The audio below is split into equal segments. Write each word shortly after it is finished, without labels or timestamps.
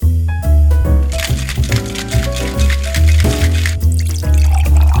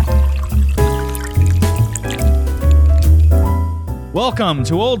Welcome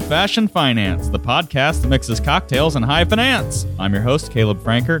to Old Fashioned Finance, the podcast that mixes cocktails and high finance. I'm your host, Caleb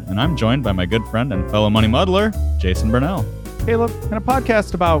Frankert, and I'm joined by my good friend and fellow money muddler, Jason Burnell. Caleb, can a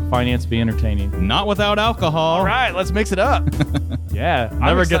podcast about finance be entertaining? Not without alcohol. All right, let's mix it up. Yeah.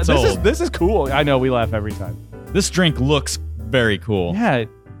 Never gets old. This is cool. I know, we laugh every time. This drink looks very cool. Yeah.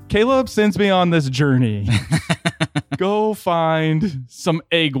 Caleb sends me on this journey. Go find some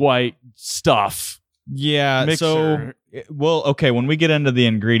egg white stuff. Yeah, Mixer. Okay, when we get into the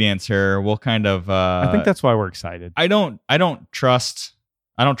ingredients here, we'll kind of I think that's why we're excited. I don't trust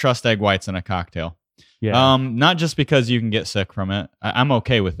egg whites in a cocktail. Yeah. Not just because you can get sick from it. I'm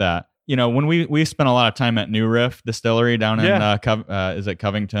okay with that. You know, when we spent a lot of time at New Riff Distillery down in is it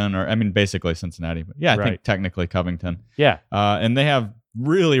Covington, or I mean basically Cincinnati, but yeah, I think technically Covington. Yeah. And they have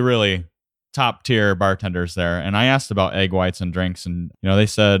really, really top tier bartenders there. And I asked about egg whites and drinks, and they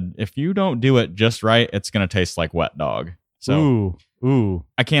said if you don't do it just right, it's gonna taste like wet dog. So Ooh.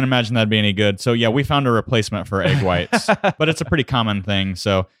 I can't imagine that'd be any good. So yeah, we found a replacement for egg whites, but it's a pretty common thing.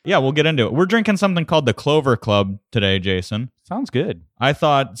 So yeah, we'll get into it. We're drinking something called the Clover Club today, Jason. Sounds good. I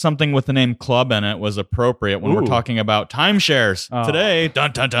thought something with the name club in it was appropriate when we're talking about timeshares. Today,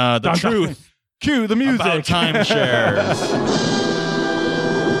 dun dun dun, the truth. Cue the music. About timeshares.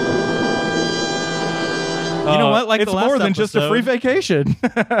 You know what? Like it's the last more than just a free vacation.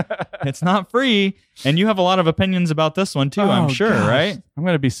 It's not free, and you have a lot of opinions about this one too. I'm sure, right? I'm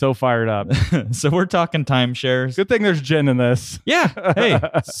gonna be so fired up. So we're talking timeshares. Good thing there's gin in this. Yeah. Hey,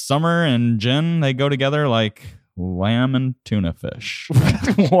 summer and gin, they go together like lamb and tuna fish.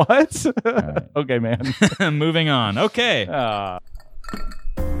 What? Right. Okay, man. Moving on. Okay.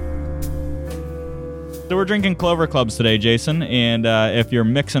 So we're drinking Clover Clubs today, Jason, and if you're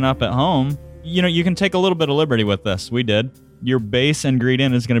mixing up at home, you can take a little bit of liberty with this. We did. Your base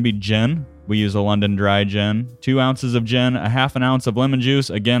ingredient is going to be gin. We use a London Dry gin. 2 ounces of gin, a half an ounce of lemon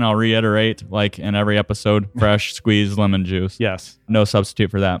juice. Again, I'll reiterate, like in every episode, fresh squeezed lemon juice. Yes. No substitute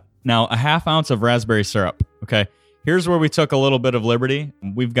for that. Now, a half ounce of raspberry syrup. Okay. Here's where we took a little bit of liberty.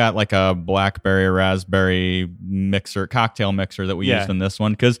 We've got like a blackberry raspberry cocktail mixer that we used in this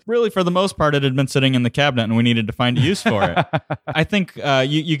one, because really for the most part it had been sitting in the cabinet and we needed to find a use for it. I think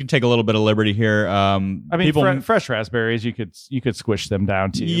you can take a little bit of liberty here. I mean, fresh raspberries, you could squish them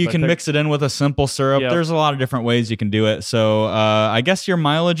down too. You can mix it in with a simple syrup. Yep. There's a lot of different ways you can do it. So I guess your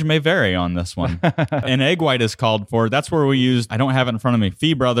mileage may vary on this one. An egg white is called for. That's where we used, I don't have it in front of me,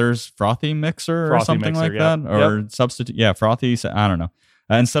 Fee Brothers frothy mixer or something like that. Or substitute, frothy. I don't know.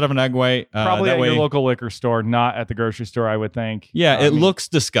 Instead of an egg white, probably at your local liquor store, not at the grocery store, I would think. Yeah, it looks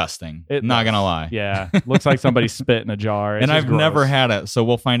disgusting. Not gonna lie. Yeah, looks like somebody spit in a jar. And I've never had it, so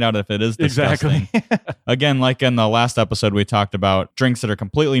we'll find out if it is disgusting. Exactly. Again, like in the last episode, we talked about drinks that are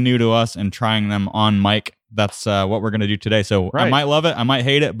completely new to us and trying them on mic. That's what we're gonna do today. So I might love it, I might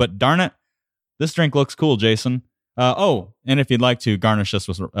hate it, but darn it, this drink looks cool, Jason. And if you'd like to garnish this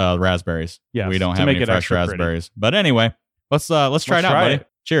with raspberries, we don't have any fresh raspberries. Pretty. But anyway, let's try it out, buddy.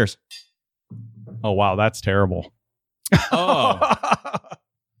 Cheers. Oh wow, that's terrible. Oh,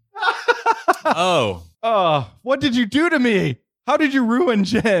 what did you do to me? How did you ruin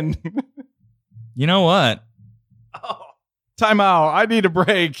gin? You know what? Time out. I need a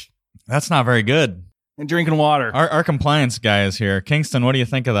break. That's not very good. And drinking water. Our compliance guy is here. Kingston, what do you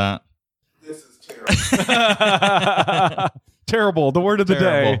think of that? Terrible. The word of the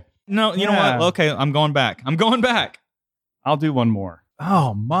day. No, you know what? Okay, I'm going back. I'll do one more.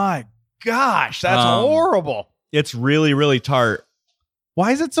 Oh my gosh, that's horrible. It's really, really tart.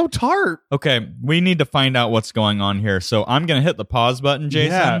 Why is it so tart? Okay, we need to find out what's going on here. So I'm going to hit the pause button,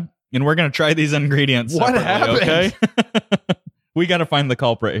 Jason, and we're going to try these ingredients separately, happened? Okay? We got to find the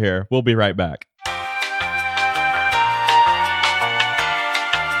culprit here. We'll be right back.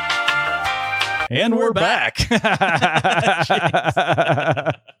 And we're back.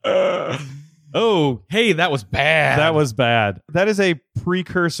 Oh, hey, that was bad. That was bad. That is a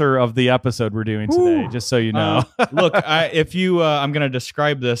precursor of the episode we're doing today, just so you know. Look, I'm going to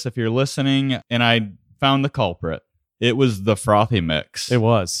describe this if you're listening, and I found the culprit. It was the frothy mix. It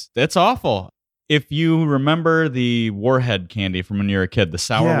was. It's awful. If you remember the Warhead candy from when you were a kid, the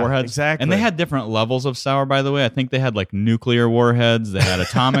sour warheads. Exactly. And they had different levels of sour, by the way. I think they had like nuclear warheads. They had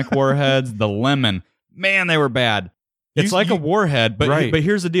atomic warheads. The lemon. Man, they were bad. It's like a warhead, but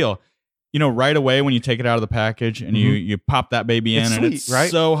here's the deal. Right away when you take it out of the package and you pop that baby in, and it's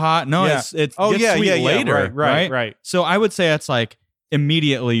so hot. No, it gets sweet later. Right. So I would say it's like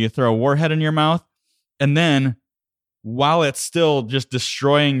immediately you throw a warhead in your mouth, and then while it's still just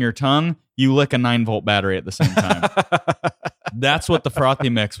destroying your tongue, you lick a 9-volt battery at the same time. That's what the frothy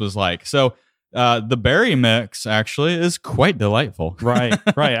mix was like. So The berry mix actually is quite delightful. Right.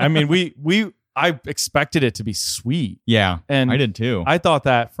 I mean, I expected it to be sweet. Yeah, and I did too. I thought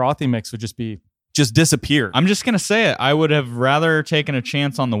that frothy mix would just disappear. I'm just gonna say it. I would have rather taken a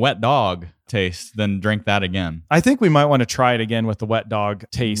chance on the wet dog taste than drink that again. I think we might want to try it again with the wet dog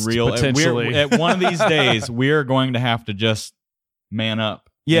taste. Potentially, at one of these days, we're going to have to just man up.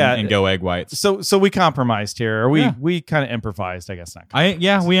 And go egg whites. So we compromised here, or we kind of improvised, I guess.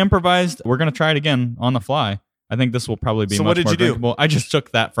 We improvised. We're gonna try it again on the fly. I think this will probably be much more drinkable. I just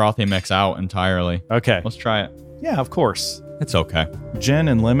took that frothy mix out entirely. Okay, let's try it. Yeah, of course. It's okay. Gin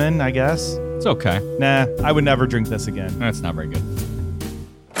and lemon, I guess. It's okay. Nah, I would never drink this again. That's not very good.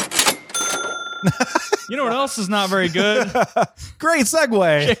 You know what else is not very good? Great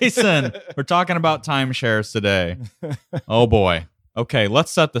segue. Jason, we're talking about timeshares today. Oh boy. Okay,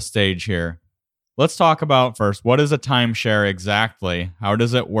 let's set the stage here. Let's talk about first, what is a timeshare exactly? How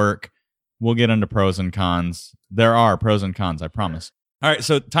does it work? We'll get into pros and cons. There are pros and cons, I promise. All right,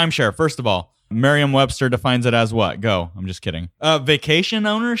 so timeshare, first of all, Merriam-Webster defines it as what? Go. I'm just kidding. Vacation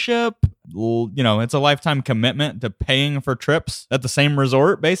ownership. It's a lifetime commitment to paying for trips at the same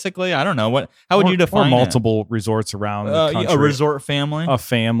resort, basically. I don't know. How would you define it? Or multiple resorts around the country. A resort family. A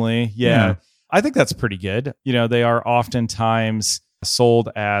family, yeah. I think that's pretty good. They are oftentimes sold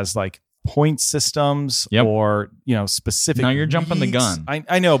as like point systems or, specific. Now you're jumping needs. the gun.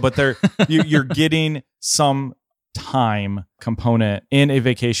 I know, but you're getting some time component in a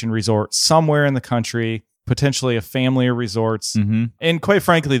vacation resort somewhere in the country, potentially a family of resorts. Mm-hmm. And quite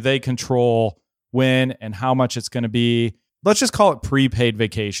frankly, they control when and how much it's going to be. Let's just call it prepaid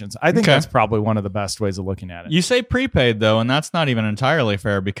vacations. I think that's probably one of the best ways of looking at it. You say prepaid, though, and that's not even entirely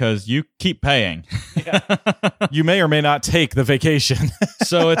fair because you keep paying. You may or may not take the vacation.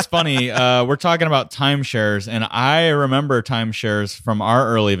 So it's funny. We're talking about timeshares, and I remember timeshares from our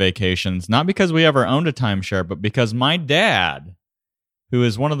early vacations, not because we ever owned a timeshare, but because my dad, who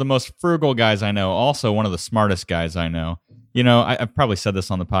is one of the most frugal guys I know, also one of the smartest guys I know. I've probably said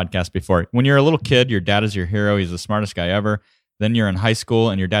this on the podcast before. When you're a little kid, your dad is your hero. He's the smartest guy ever. Then you're in high school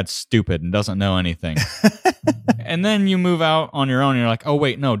and your dad's stupid and doesn't know anything. And then you move out on your own and you're like, oh,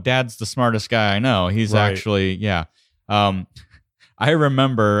 wait, no, dad's the smartest guy I know. He's actually, I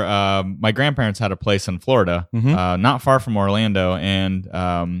remember my grandparents had a place in Florida, not far from Orlando. And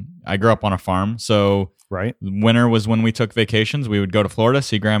I grew up on a farm. So winter was when we took vacations. We would go to Florida,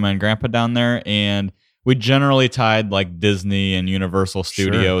 see grandma and grandpa down there. And we generally tied like Disney and Universal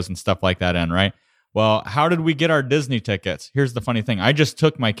Studios and stuff like that in, right? Well, how did we get our Disney tickets? Here's the funny thing. I just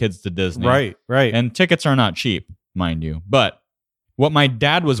took my kids to Disney. Right. And tickets are not cheap, mind you. But what my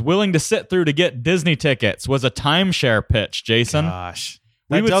dad was willing to sit through to get Disney tickets was a timeshare pitch, Jason. Gosh.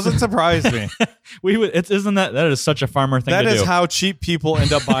 That doesn't surprise me. Isn't that is such a farmer thing to do. That is how cheap people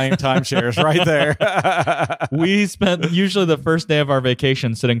end up buying timeshares right there. We spent usually the first day of our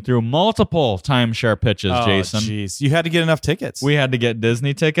vacation sitting through multiple timeshare pitches, Jason. Jeez. You had to get enough tickets. We had to get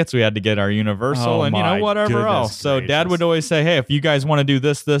Disney tickets. We had to get our Universal and whatever else. So Dad would always say, hey, if you guys want to do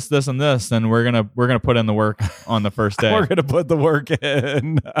this, this, and this, then we're gonna put in the work on the first day. We're gonna put the work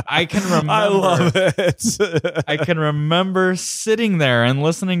in. I can remember. I love it. I can remember sitting there and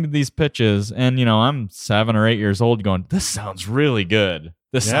listening to these pitches, and I'm 7 or 8 years old going, this sounds really good.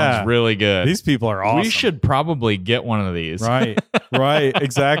 This sounds really good. These people are awesome. We should probably get one of these. Right.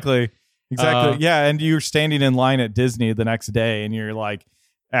 Exactly. Yeah. And you're standing in line at Disney the next day and you're like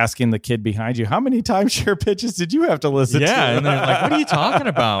asking the kid behind you, how many timeshare pitches did you have to listen to? Yeah. And they're like, what are you talking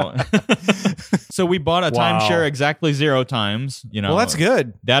about? So we bought a timeshare exactly 0 times. Well, that's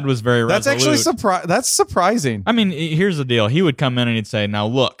good. Dad was very resolute. That's actually that's surprising. I mean, here's the deal. He would come in and he'd say, now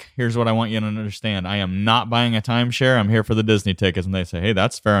look, here's what I want you to understand. I am not buying a timeshare. I'm here for the Disney tickets. And they say, hey,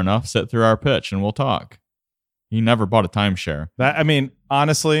 that's fair enough. Sit through our pitch and we'll talk. He never bought a timeshare.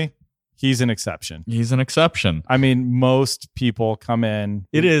 Honestly, he's an exception. He's an exception. Most people come in.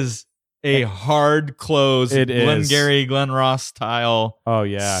 It is a hard close Glengarry Glen Ross style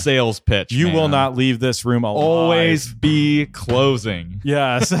sales pitch. You will not leave this room alive. Always be closing.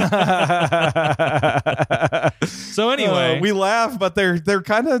 Yes. So anyway, we laugh, but they're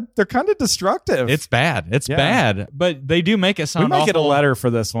kind of destructive. It's bad. It's bad. But they do make it sound. We might get a letter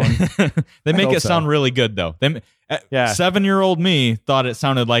for this one. They make it sound really good though. 7-year-old me thought it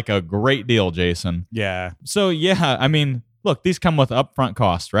sounded like a great deal, Jason. Yeah. So look, these come with upfront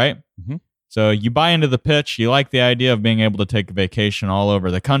costs, right? Mm-hmm. So you buy into the pitch. You like the idea of being able to take a vacation all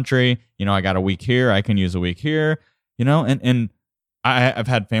over the country. I got a week here. I can use a week here. And I've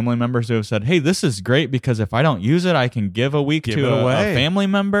had family members who have said, hey, this is great because if I don't use it, I can give a week to a family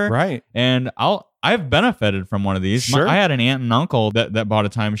member. Right. And I've benefited from one of these. Sure. I had an aunt and uncle that bought a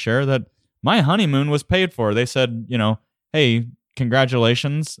timeshare that My honeymoon was paid for. They said, hey,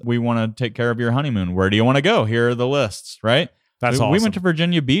 congratulations. We want to take care of your honeymoon. Where do you want to go? Here are the lists, right? That's we, awesome. We went to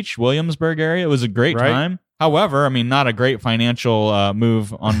Virginia Beach, Williamsburg area. It was a great time. However, I mean, not a great financial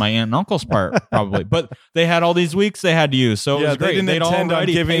move on my aunt and uncle's part, probably. But they had all these weeks they had to use, so it was great. They didn't intend on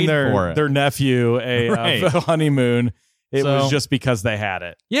giving their nephew a honeymoon. It was just because they had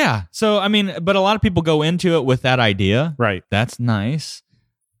it. Yeah. So, I mean, but a lot of people go into it with that idea. Right. That's nice.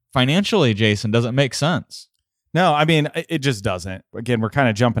 Financially, Jason, does it make sense? No, I mean, it just doesn't. Again, we're kind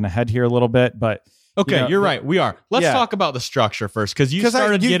of jumping ahead here a little bit, but... Okay, you're right. We are. Let's talk about the structure first, because you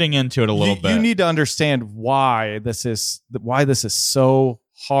started getting into it a little bit. You need to understand why this is so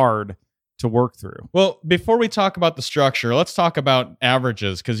hard to work through. Well, before we talk about the structure, let's talk about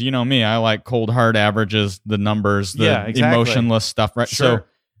averages, because you know me, I like cold hard averages, the numbers, the emotionless stuff, right? Sure. So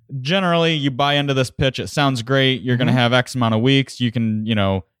generally, you buy into this pitch. It sounds great. You're going to have X amount of weeks. You can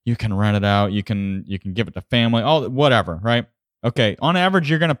rent it out. You can give it to family, whatever, right? Okay, on average,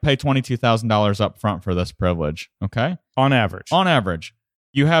 you're going to pay $22,000 up front for this privilege, okay? On average. On average.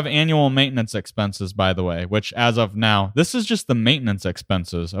 You have annual maintenance expenses, by the way, which as of now, this is just the maintenance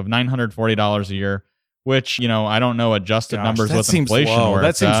expenses of $940 a year, which, I don't know adjusted numbers with inflation. Low.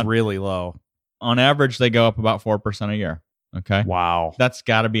 That seems really low. On average, they go up about 4% a year, okay? Wow. That's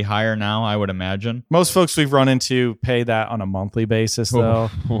got to be higher now, I would imagine. Most folks we've run into pay that on a monthly basis,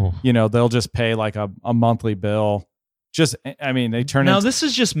 though. They'll just pay like a monthly bill. They turn Now, this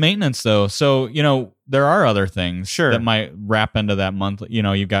is just maintenance, though. So, there are other things that might wrap into that monthly.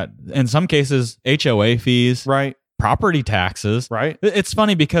 You've got, in some cases, HOA fees. Right. Property taxes. Right. It's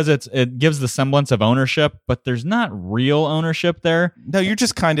funny because it gives the semblance of ownership, but there's not real ownership there. No, you're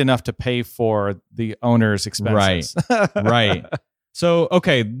just kind enough to pay for the owner's expenses. Right. So,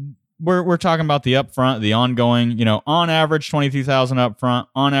 okay. We're talking about the upfront, the ongoing, on average, $22,000 upfront.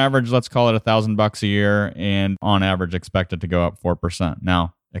 On average, let's call it $1,000 a year, and on average, expect it to go up 4%.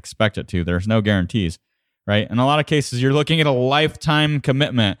 Now, expect it to. There's no guarantees, right? In a lot of cases, you're looking at a lifetime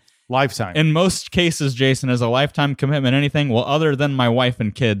commitment. Lifetime. In most cases, Jason, is a lifetime commitment anything? Well, other than my wife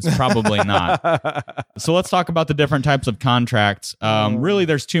and kids, probably not. So let's talk about the different types of contracts. Really,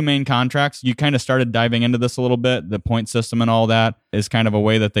 there's two main contracts. You kind of started diving into this a little bit. The point system and all that is kind of a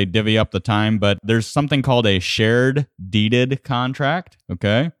way that they divvy up the time. But there's something called a shared deeded contract,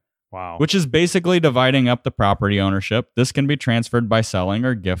 okay? Wow. Which is basically dividing up the property ownership. This can be transferred by selling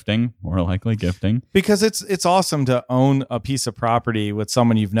or gifting, more likely gifting. Because it's awesome to own a piece of property with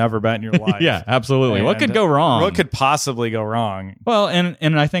someone you've never met in your life. Yeah, absolutely. And what could go wrong? What could possibly go wrong? Well,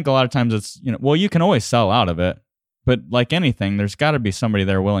 and I think a lot of times it's, you can always sell out of it, but like anything, there's got to be somebody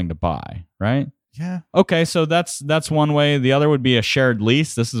there willing to buy, right? Yeah. Okay, so that's one way. The other would be a shared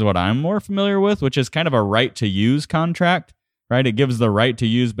lease. This is what I'm more familiar with, which is kind of a right to use contract. Right? It gives the right to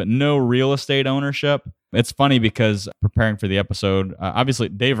use, but no real estate ownership. It's funny because preparing for the episode, obviously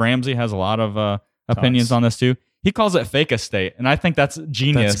Dave Ramsey has a lot of opinions on this too. He calls it fake estate, and I think that's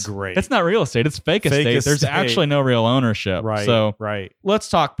genius. That's great. It's not real estate; it's fake estate. There's actually no real ownership. Right. So right. Let's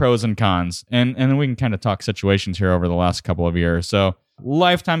talk pros and cons, and then we can kind of talk situations here over the last couple of years. So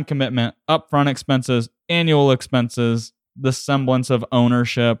lifetime commitment, upfront expenses, annual expenses, the semblance of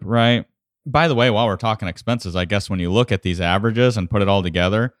ownership, right? By the way, while we're talking expenses, I guess when you look at these averages and put it all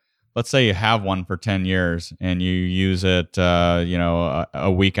together, let's say you have one for 10 years and you use it,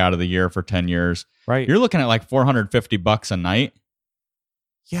 a week out of the year for 10 years. Right. You're looking at like $450 a night.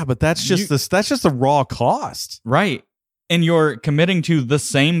 Yeah, but that's just the raw cost. Right. And you're committing to the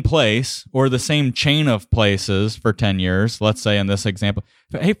same place or the same chain of places for 10 years. Let's say in this example,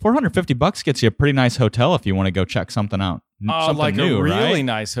 hey, $450 gets you a pretty nice hotel if you want to go check something out. Like new, a really right?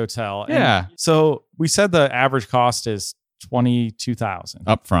 nice hotel. Yeah. And so we said the average cost is $22,000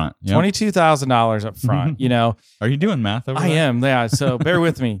 up front. Yep. $22,000 up front. Are you doing math over there? I am. Yeah. So bear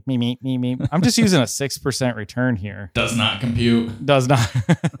with me. Me. I'm just using a 6% return here. Does not compute. Does not.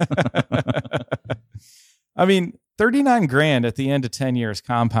 I mean, $39,000 at the end of 10 years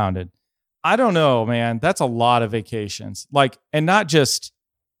compounded. I don't know, man. That's a lot of vacations. And not just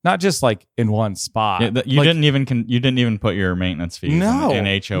like in one spot. Yeah, you didn't even put your maintenance fees in HOA. No,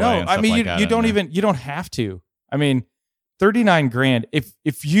 and stuff I mean, like that you don't have to. I mean, $39,000.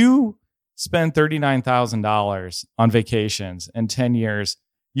 If you spend $39,000 on vacations in 10 years,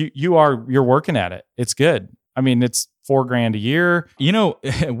 you're working at it. It's good. I mean, it's $4,000 a year.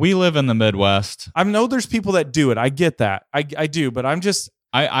 We live in the Midwest. I know there's people that do it. I get that. I do, but I'm just.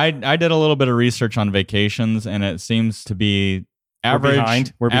 I did a little bit of research on vacations, and it seems to be average.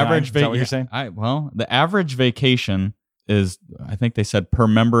 We're behind. Average Is that what you're saying? The average vacation is, I think they said per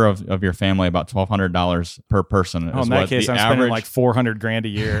member of your family, about $1,200 per person. In that case, I'm spending like $400,000 a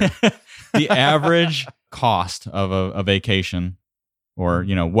year. The average cost of a vacation, or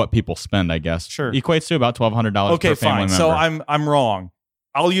what people spend, I guess, equates to about $1,200 per family member. So I'm wrong.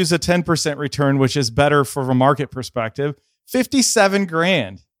 I'll use a 10% return, which is better from a market perspective.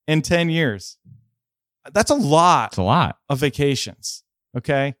 $57,000 in 10 years. That's a lot. It's a lot of vacations.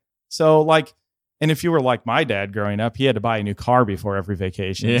 Okay. So and if you were like my dad growing up, he had to buy a new car before every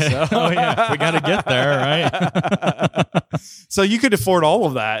vacation. Yeah. So. Oh yeah. We got to get there, right? So you could afford all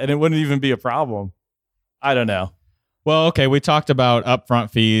of that and it wouldn't even be a problem. I don't know. Well, okay. We talked about upfront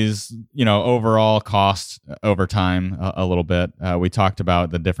fees, overall costs over time a little bit. We talked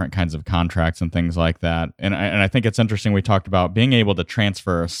about the different kinds of contracts and things like that. And I think it's interesting. We talked about being able to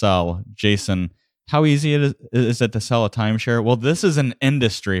transfer or sell. Jason, how easy is it to sell a timeshare? Well, this is an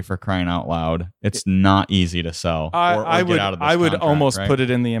industry, for crying out loud. It's not easy to sell. I would almost put it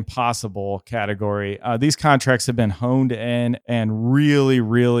in the impossible category. These contracts have been honed in and really,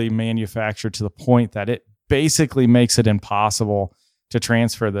 really manufactured to the point that it basically makes it impossible to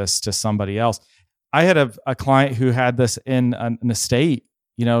transfer this to somebody else. I had a client who had this in an estate.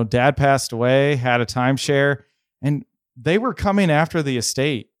 Dad passed away, had a timeshare, and they were coming after the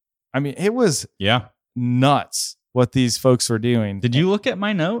estate. I mean, it was nuts what these folks were doing. Did you look at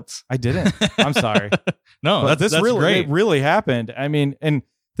my notes? I didn't. I'm sorry. No, that's really great. It really happened. I mean, and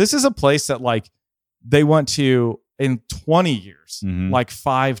this is a place that they went to in 20 years,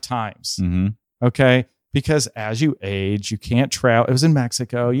 5 times. Mm-hmm. Okay. Because as you age, you can't travel. It was in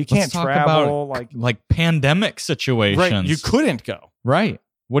Mexico. You can't travel. Like pandemic situations. Right. You couldn't go. Right.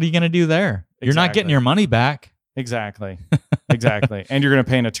 What are you going to do there? Exactly. You're not getting your money back. Exactly. And you're going to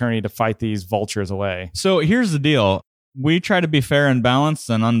pay an attorney to fight these vultures away. So here's the deal. We try to be fair and balanced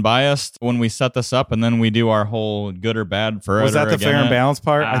and unbiased when we set this up, and then we do our whole good or bad for it. Was that the fair and balanced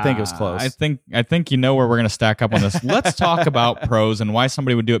part? I think it was close. I think where we're going to stack up on this. Let's talk about pros and why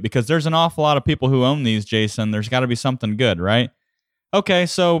somebody would do it, because there's an awful lot of people who own these, Jason. There's got to be something good, right? Okay,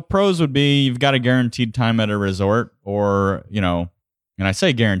 so pros would be you've got a guaranteed time at a resort, or, and I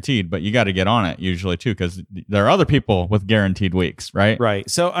say guaranteed, but you got to get on it usually too, because there are other people with guaranteed weeks, right? Right.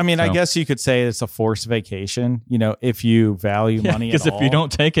 So, I mean, I guess you could say it's a forced vacation, if you value money at all. Because if you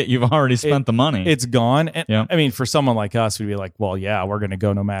don't take it, you've already spent the money. It's gone. And I mean, for someone like us, we'd be like, well, yeah, we're going to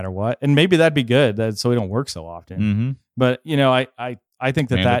go no matter what. And maybe that'd be good, so we don't work so often. Mm-hmm. But, I think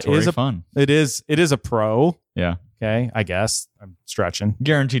that is fun. It is a pro. Yeah. Okay. I guess I'm stretching.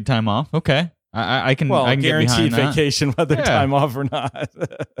 Guaranteed time off. Okay. I can guaranteed get behind vacation, whether time off or not.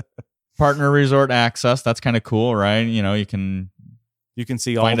 Partner resort access. That's kind of cool, right? You can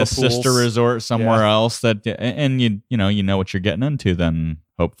see all find the a pools. Sister resort somewhere else and you know what you're getting into. Then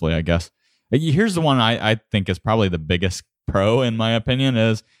hopefully, I guess. Here's the one I think is probably the biggest pro in my opinion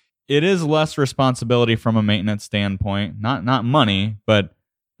is it is less responsibility from a maintenance standpoint. Not money, but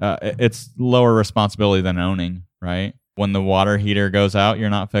it's lower responsibility than owning. Right? When the water heater goes out, you're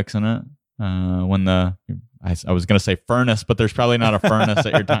not fixing it. When I was going to say furnace, but there's probably not a furnace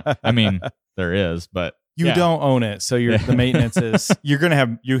at your time. I mean, there is, but you don't own it. So the maintenance is, you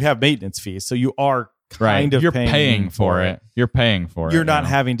have maintenance fees. So you are you're paying for it. You're paying for it. You're not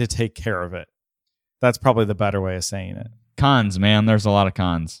having to take care of it. That's probably the better way of saying it. Cons, man. There's a lot of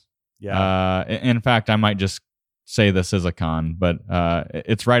cons. Yeah. In fact, I might just say this is a con, but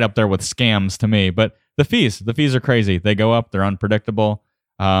it's right up there with scams to me. But the fees are crazy. They go up. They're unpredictable.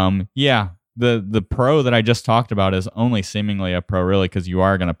 The pro that I just talked about is only seemingly a pro, really, because you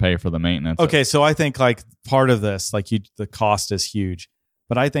are going to pay for the maintenance. Okay, so I think part of this, the cost is huge,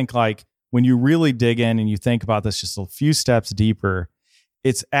 but I think when you really dig in and you think about this just a few steps deeper,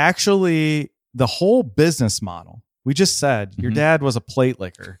 it's actually the whole business model. We just said your dad was a plate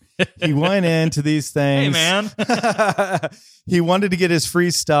licker. He went into these things. Hey, man. He wanted to get his free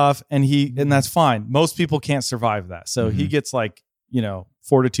stuff, and that's fine. Most people can't survive that, so he gets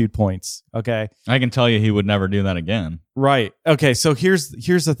fortitude points. Okay. I can tell you he would never do that again. Right. Okay. So here's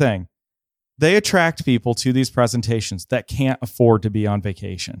the thing. They attract people to these presentations that can't afford to be on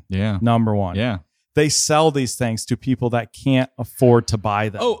vacation. Yeah. Number one. Yeah. They sell these things to people that can't afford to buy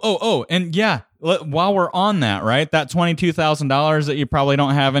them. Oh. And while we're on that, right? That $22,000 that you probably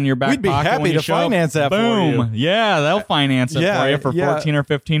don't have in your back pocket. We'd be happy to finance that Boom. for you. Yeah, they'll finance it for you for 14 or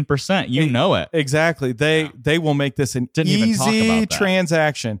 15%. You know it. Exactly. They will make this an easy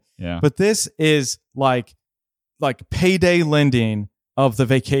transaction. Yeah. But this is like payday lending of the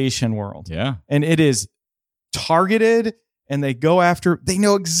vacation world. Yeah. And it is targeted. And they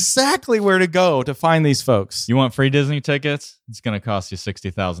know exactly where to go to find these folks. You want free Disney tickets? It's going to cost you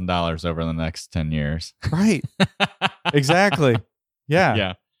 $60,000 over the next 10 years. Right. Exactly. Yeah.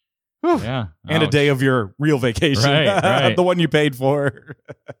 Yeah. Whew. Yeah. And a day of your real vacation. Right. The one you paid for.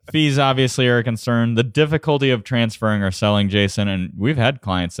 Fees obviously are a concern. The difficulty of transferring or selling, Jason, and we've had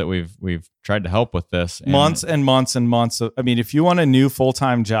clients that we've tried to help with this. Months and months and months. I mean, if you want a new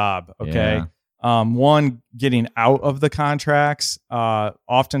full-time job, okay, one, getting out of the contracts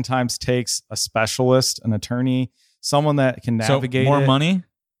oftentimes takes a specialist, an attorney, someone that can navigate more money.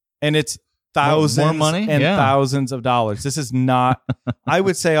 And it's thousands more money? and thousands of dollars. This is not, I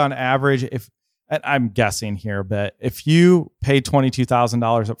would say on average, and I'm guessing here, but if you pay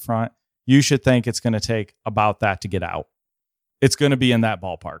 $22,000 up front, you should think it's going to take about that to get out. It's going to be in that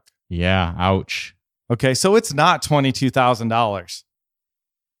ballpark. Yeah. Ouch. Okay. So it's not $22,000.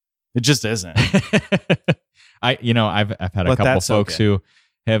 It just isn't. I've had a couple folks who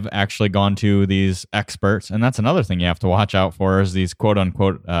have actually gone to these experts, and that's another thing you have to watch out for is these quote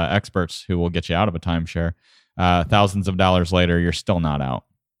unquote experts who will get you out of a timeshare. Thousands of dollars later, you're still not out.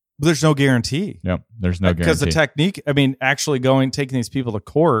 But there's no guarantee. Yep, there's no guarantee. Because the technique, I mean, actually taking these people to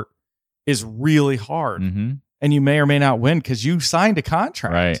court is really hard. Mm-hmm. And you may or may not win because you signed a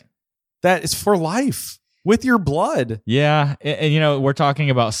contract. Right. That is for life with your blood. Yeah. And, we're talking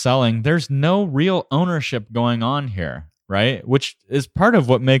about selling. There's no real ownership going on here. Right, which is part of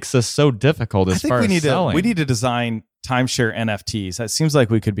what makes this so difficult as far as selling. We need to design timeshare NFTs. That seems like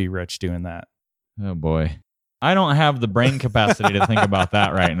we could be rich doing that. Oh boy, I don't have the brain capacity to think about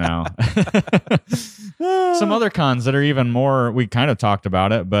that right now. Some other cons that are even more. We kind of talked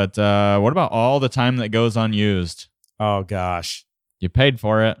about it, but what about all the time that goes unused? Oh gosh, you paid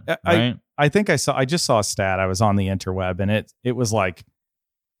for it, right? I think I just saw a stat. I was on the interweb, and it was like,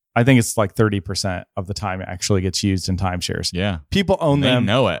 I think it's like 30% of the time it actually gets used in timeshares. Yeah. People own them.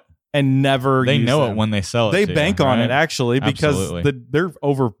 They know it. And never They use know them. It when they sell it. They to bank you, on right? it actually because they're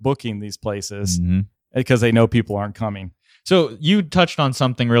overbooking these places because they know people aren't coming. So you touched on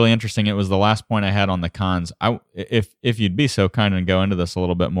something really interesting. It was the last point I had on the cons. If you'd be so kind and go into this a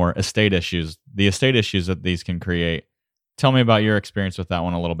little bit more, estate issues, the estate issues that these can create. Tell me about your experience with that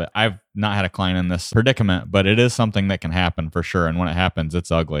one a little bit. I've not had a client in this predicament, but it is something that can happen for sure. And when it happens,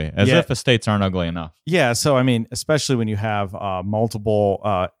 it's ugly, as if estates aren't ugly enough. Yeah. So, I mean, especially when you have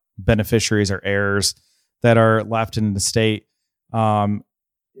multiple beneficiaries or heirs that are left in the estate.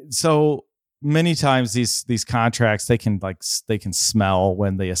 So many times these contracts, they can smell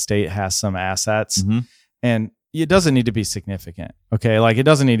when the estate has some assets, and it doesn't need to be significant. Okay. Like it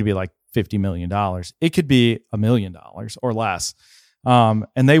doesn't need to be like $50 million. It could be $1 million or less. And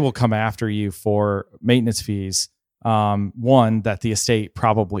they will come after you for maintenance fees. One that the estate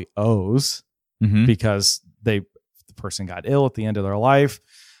probably owes because the person got ill at the end of their life.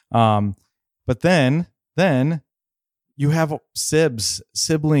 But then you have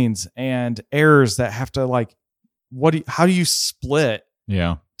siblings and heirs that have to how do you split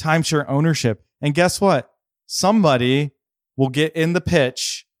timeshare ownership? And guess what? Somebody will get in the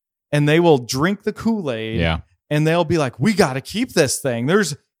pitch and they will drink the Kool-Aid and they'll be like, we got to keep this thing.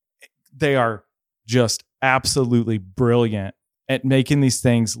 They are just absolutely brilliant at making these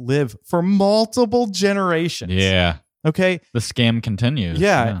things live for multiple generations. Yeah. Okay. The scam continues.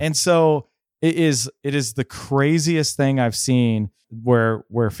 Yeah. And so it is the craziest thing I've seen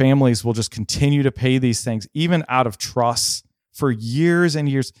where families will just continue to pay these things, even out of trust for years and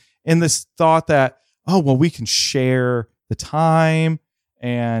years. In this thought that, oh, well, we can share the time.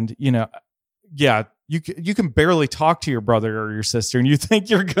 And, you can barely talk to your brother or your sister, and you think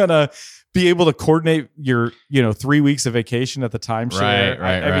you're going to be able to coordinate your, 3 weeks of vacation at the timeshare.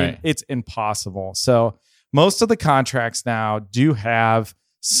 Right. I mean, it's impossible. So most of the contracts now do have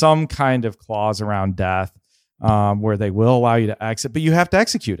some kind of clause around death where they will allow you to exit, but you have to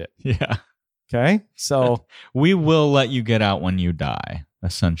execute it. Yeah. Okay. So we will let you get out when you die.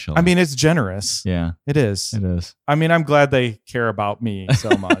 Essentially. I mean, it's generous. Yeah. It is. It is. I mean, I'm glad they care about me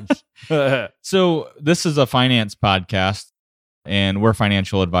so much. So this is a finance podcast and we're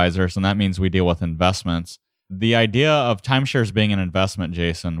financial advisors, and that means we deal with investments. The idea of timeshares being an investment,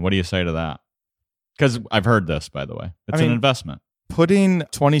 Jason, what do you say to that? Because I've heard this, by the way. It's an investment. Putting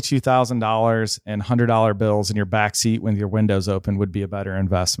 $22,000 and $100 bills in your back seat when your window's open would be a better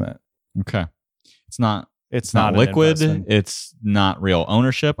investment. Okay. It's not not liquid. It's not real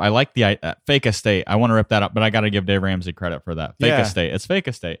ownership. I like the fake estate. I want to rip that up, but I got to give Dave Ramsey credit for that. Fake estate. It's fake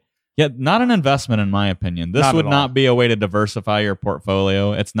estate. Yet not an investment, in my opinion. This would not be a way to diversify your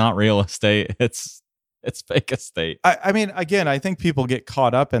portfolio. It's not real estate. It's fake estate. I mean, again, I think people get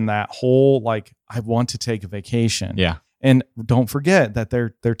caught up in that whole I want to take a vacation. Yeah. And don't forget that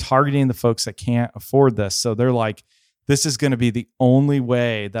they're targeting the folks that can't afford this. So they're like, this is going to be the only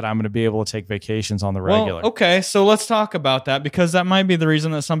way that I'm going to be able to take vacations on the regular. Well, okay, so let's talk about that, because that might be the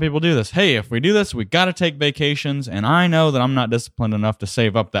reason that some people do this. Hey, if we do this, we got to take vacations, and I know that I'm not disciplined enough to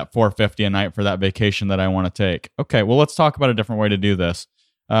save up that $450 a night for that vacation that I want to take. Okay, well, let's talk about a different way to do this.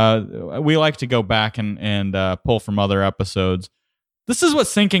 We like to go back and pull from other episodes. This is what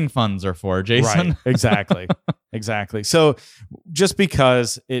sinking funds are for, Jason. Right, exactly. Exactly. So just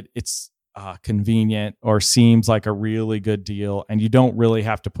because it's convenient or seems like a really good deal and you don't really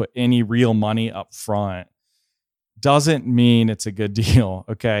have to put any real money up front doesn't mean it's a good deal.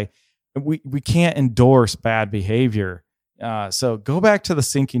 Okay. We can't endorse bad behavior. So go back to the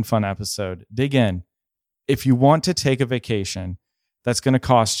sinking fund episode, dig in. If you want to take a vacation that's going to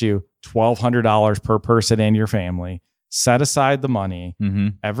cost you $1,200 per person and your family, set aside the money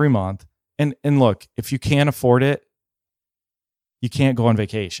every month. And look, if you can't afford it, you can't go on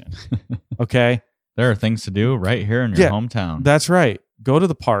vacation. Okay. There are things to do right here in your hometown. That's right. Go to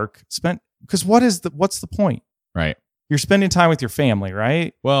the park, because what's the point? Right. You're spending time with your family,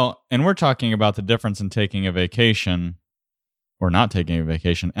 right? Well, and we're talking about the difference in taking a vacation or not taking a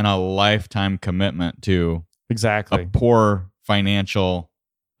vacation and a lifetime commitment to exactly a poor financial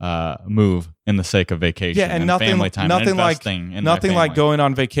move in the sake of vacation. Yeah, and nothing, family time, nothing and nothing like going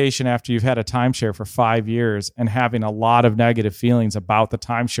on vacation after you've had a timeshare for 5 years and having a lot of negative feelings about the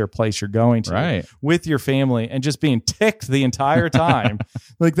timeshare place you're going to with your family and just being ticked the entire time.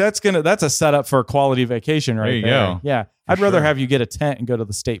 Like that's a setup for a quality vacation right there. There you go. Yeah, I'd rather have you get a tent and go to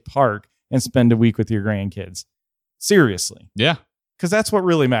the state park and spend a week with your grandkids. Seriously. Yeah, because that's what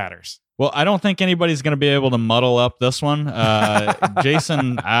really matters. Well, I don't think anybody's going to be able to muddle up this one. Jason,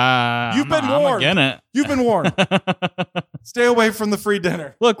 you've been warned. I'm it. You've been warned. Stay away from the free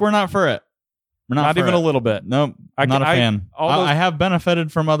dinner. Look, we're not for it. We're not even a little bit. Nope, not a fan. I have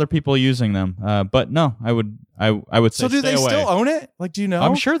benefited from other people using them, but no, I would say. So do stay they away. still own it? Like, do you know?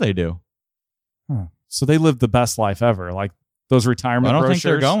 I'm sure they do. Huh. So they live the best life ever. Like those retirement. I don't brochures.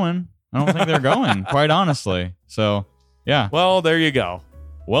 think they're going. Quite honestly. So yeah. Well, there you go.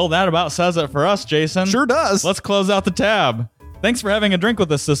 Well, that about says it for us, Jason. Sure does. Let's close out the tab. Thanks for having a drink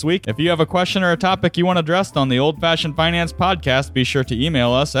with us this week. If you have a question or a topic you want addressed on the Old Fashioned Finance podcast, be sure to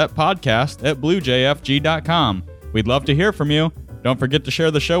email us at podcast@bluejfg.com. We'd love to hear from you. Don't forget to share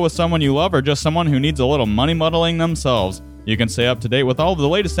the show with someone you love or just someone who needs a little money muddling themselves. You can stay up to date with all of the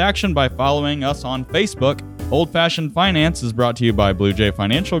latest action by following us on Facebook. Old Fashioned Finance is brought to you by Blue Jay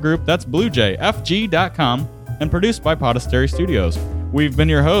Financial Group. That's bluejfg.com and produced by Podastery Studios. We've been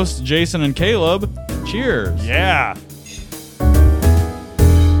your hosts, Jason and Caleb. Cheers. Yeah.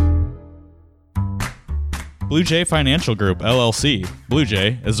 Blue Jay Financial Group, LLC. Blue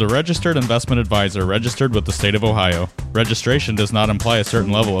Jay is a registered investment advisor registered with the state of Ohio. Registration does not imply a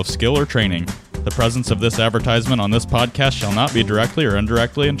certain level of skill or training. The presence of this advertisement on this podcast shall not be directly or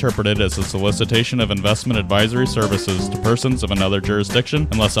indirectly interpreted as a solicitation of investment advisory services to persons of another jurisdiction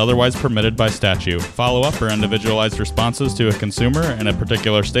unless otherwise permitted by statute. Follow-up or individualized responses to a consumer in a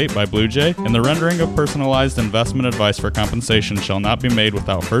particular state by Blue Jay and the rendering of personalized investment advice for compensation shall not be made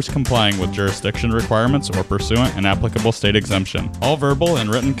without first complying with jurisdiction requirements or pursuant an applicable state exemption. All verbal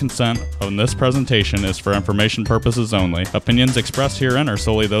and written consent on this presentation is for information purposes only. Opinions expressed herein are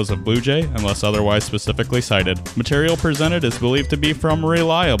solely those of Blue Jay unless otherwise specifically cited. Material presented is believed to be from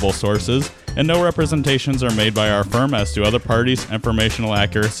reliable sources, and no representations are made by our firm as to other parties' informational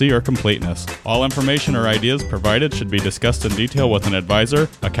accuracy or completeness. All information or ideas provided should be discussed in detail with an advisor,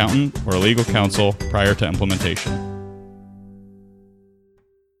 accountant, or legal counsel prior to implementation.